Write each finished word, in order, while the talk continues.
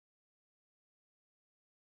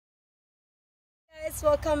Guys,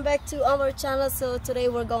 welcome back to our channel. So today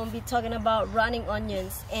we're going to be talking about running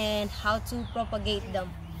onions and how to propagate them.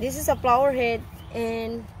 This is a flower head,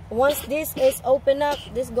 and once this is open up,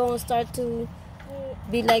 this is going to start to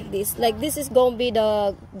be like this. Like this is going to be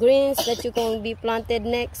the greens that you're going to be planted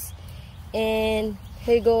next. And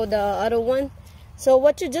here you go, the other one. So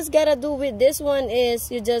what you just gotta do with this one is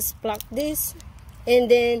you just pluck this, and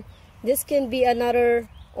then this can be another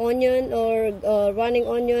onion, or running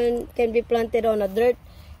onion can be planted on a dirt,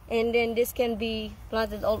 and then this can be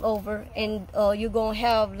planted all over, and you're gonna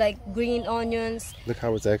have like green onions. Look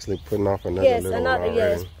how it's actually putting off another little one.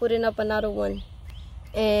 Yes, putting up another one.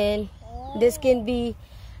 And this can be,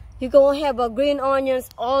 you're gonna have a green onions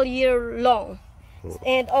all year long.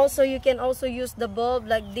 And also you can also use the bulb,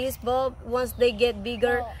 like this bulb. Once they get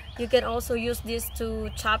bigger, you can also use this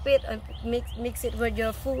to chop it and mix it with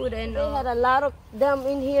your food. And they had a lot of them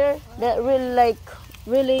in here that really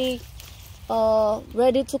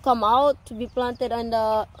ready to come out to be planted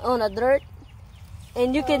on a dirt.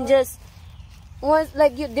 And you can just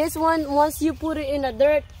this one, once you put it in the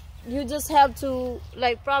dirt, you just have to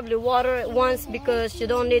probably water it once, because you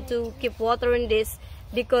don't need to keep watering this.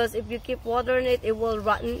 Because if you keep watering it, it will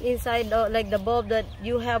rotten inside. The bulb that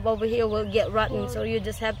you have over here will get rotten. So you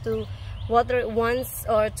just have to water it once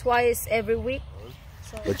or twice every week.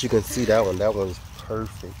 But you can see that one. That one's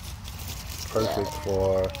perfect. Perfect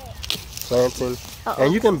for planting.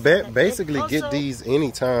 And you can basically get these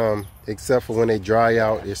anytime, except for when they dry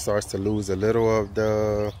out. It starts to lose a little of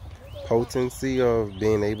the potency of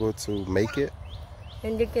being able to make it.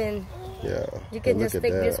 And you can just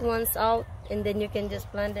take these ones out, and then you can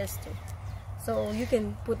just plant this too. So you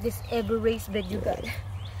can put this every raised bed you got.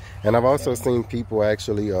 And I've also seen people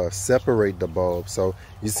actually separate the bulbs. So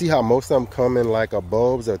you see how most of them come in like a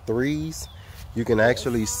bulbs or threes? You can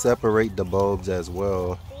actually separate the bulbs as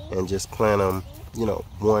well and just plant them, you know,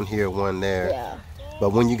 one here, one there. Yeah. But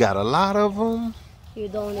when you got a lot of them, you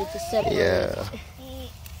don't need to separate. Yeah.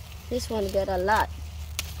 This one got a lot.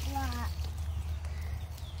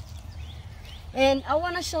 And I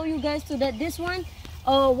want to show you guys too that this one,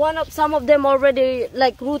 some of them already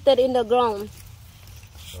rooted in the ground.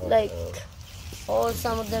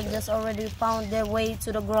 Some of them just already found their way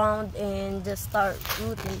to the ground and just start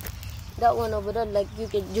rooting. That one over there, you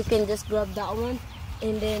can just grab that one,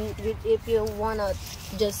 and then if you wanna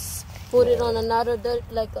just put it on another dirt,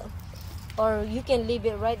 or you can leave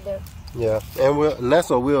it right there. Yeah, and that's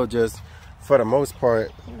what we'll just, for the most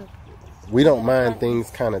part, we don't mind things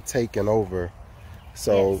kind of taking over.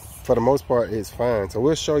 So for the most part, it's fine. So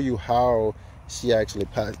we'll show you how she actually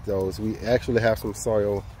packed those. We actually have some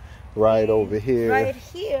soil right over here. Right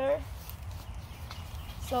here.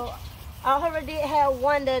 So I already have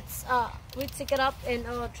one that's we take it up and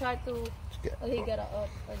try to. Oh, he got a.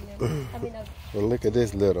 And look at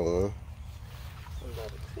this little one.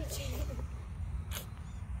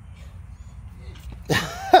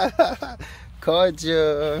 Caught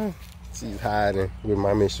you. She's hiding with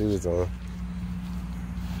mommy shoes on.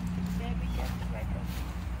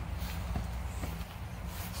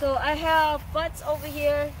 So I have pots over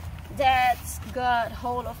here that's got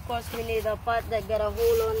hole. Of course, we need a pot that got a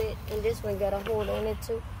hole on it, and this one got a hole on it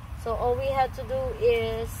too. So all we have to do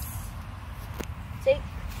is take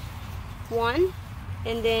one,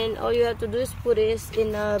 and then all you have to do is put it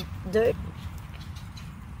in the dirt,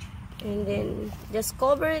 and then just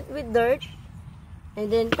cover it with dirt,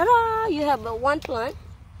 and then ta-da! You have one plant.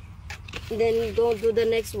 And then go do the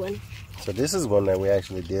next one. So this is one that we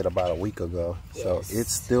actually did about a week ago. Yes. So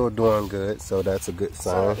it's still doing good, so that's a good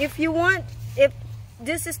sign. So if you want, if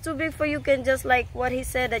this is too big for you, can just what he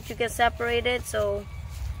said, that you can separate it. So,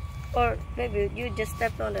 or maybe you just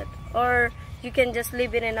stepped on it, or you can just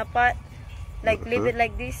leave it in a pot, leave it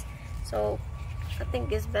like this. So I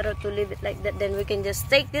think it's better to leave it like that. Then we can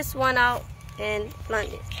just take this one out and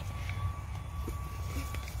plant it.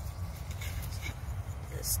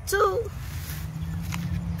 There's two.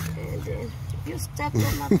 And then you step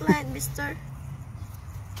on my plant, mister.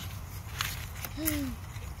 You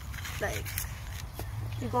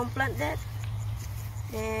gonna plant that,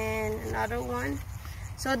 and another one.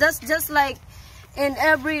 So that's just in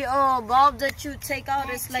every bulb that you take out,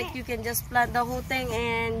 it's you can just plant the whole thing,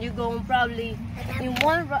 and you gonna probably in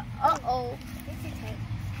one.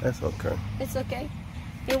 That's okay. It's okay.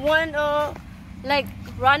 In one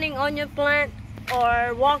running onion plant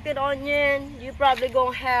or walking onion, you probably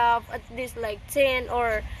gonna have at least 10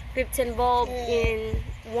 or 15 bulb in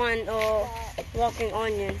one walking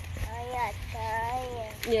onion.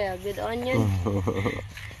 Yeah, good onion.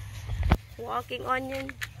 Walking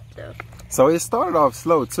onion. So So it started off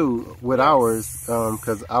slow too with ours,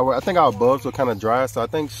 because I think our bulbs were kind of dry. So I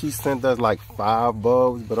think she sent us like 5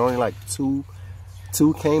 bulbs, but only like two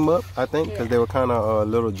came up. I think because they were kind of a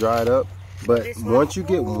little dried up. But once you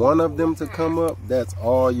get one of them to come up, that's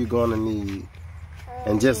all you're gonna need.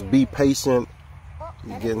 And just be patient.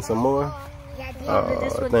 You getting some more?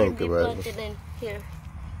 Thank you, baby.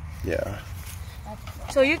 Yeah.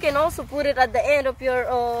 So you can also put it at the end of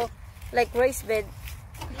your like raised bed.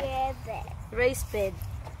 Raised bed.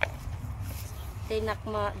 They knock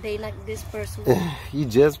this person. You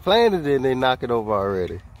just planted it and they knock it over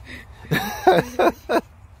already.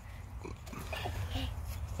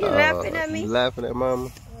 You laughing at me? You laughing at mama?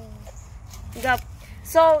 Yep.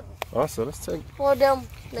 So also, let's take for them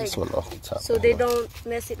like, this one off the top. So they don't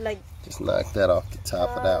mess it like. Just knock that off the top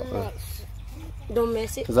of that one. Don't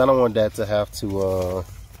mess it. Because I don't want that to have to. Well,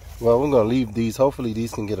 we're gonna leave these. Hopefully,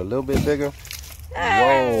 these can get a little bit bigger.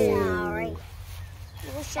 Hey. Whoa!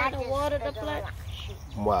 Let's try to water the plant.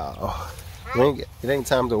 Wow! It ain't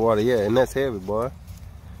time to water yet, and that's heavy, boy.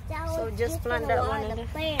 So just plant that one in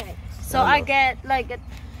there. So I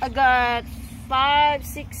got 5,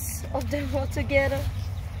 6 of them all together.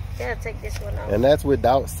 Yeah, take this one out. And that's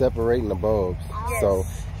without separating the bulbs. Yes. So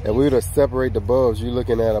if we were to separate the bulbs, you're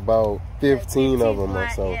looking at about 15 of them or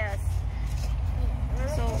so. Yes.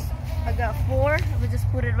 So I got 4. We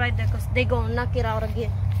just put it right there because they gonna knock it out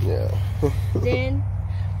again. Yeah. Then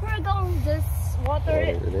we're gonna just water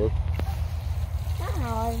it. Oh,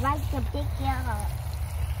 I like the big yellow.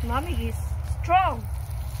 Mommy is strong.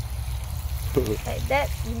 Like that.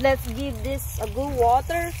 Let's give this a good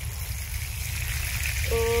water.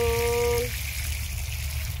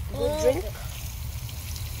 Good drink.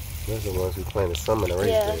 Those are the ones we planted some in the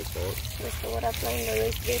raised beds, right? That's the one I planted in the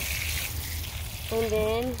raised bed. And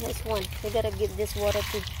then this one. We gotta give this water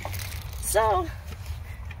too. So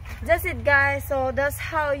that's it, guys. So that's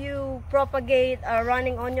how you propagate a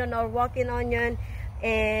running onion or walking onion.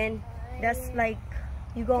 And that's like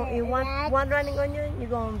you want one running onion, you're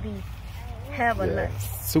gonna have a lot.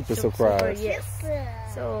 Super surprised. Yes.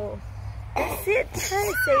 So that's it.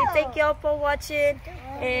 Say thank y'all for watching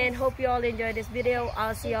and hope you all enjoyed this video.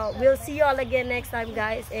 We'll see y'all again next time,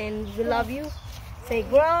 guys, and we love you. Say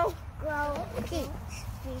grow. Grow.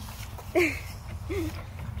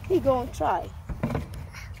 He gonna try.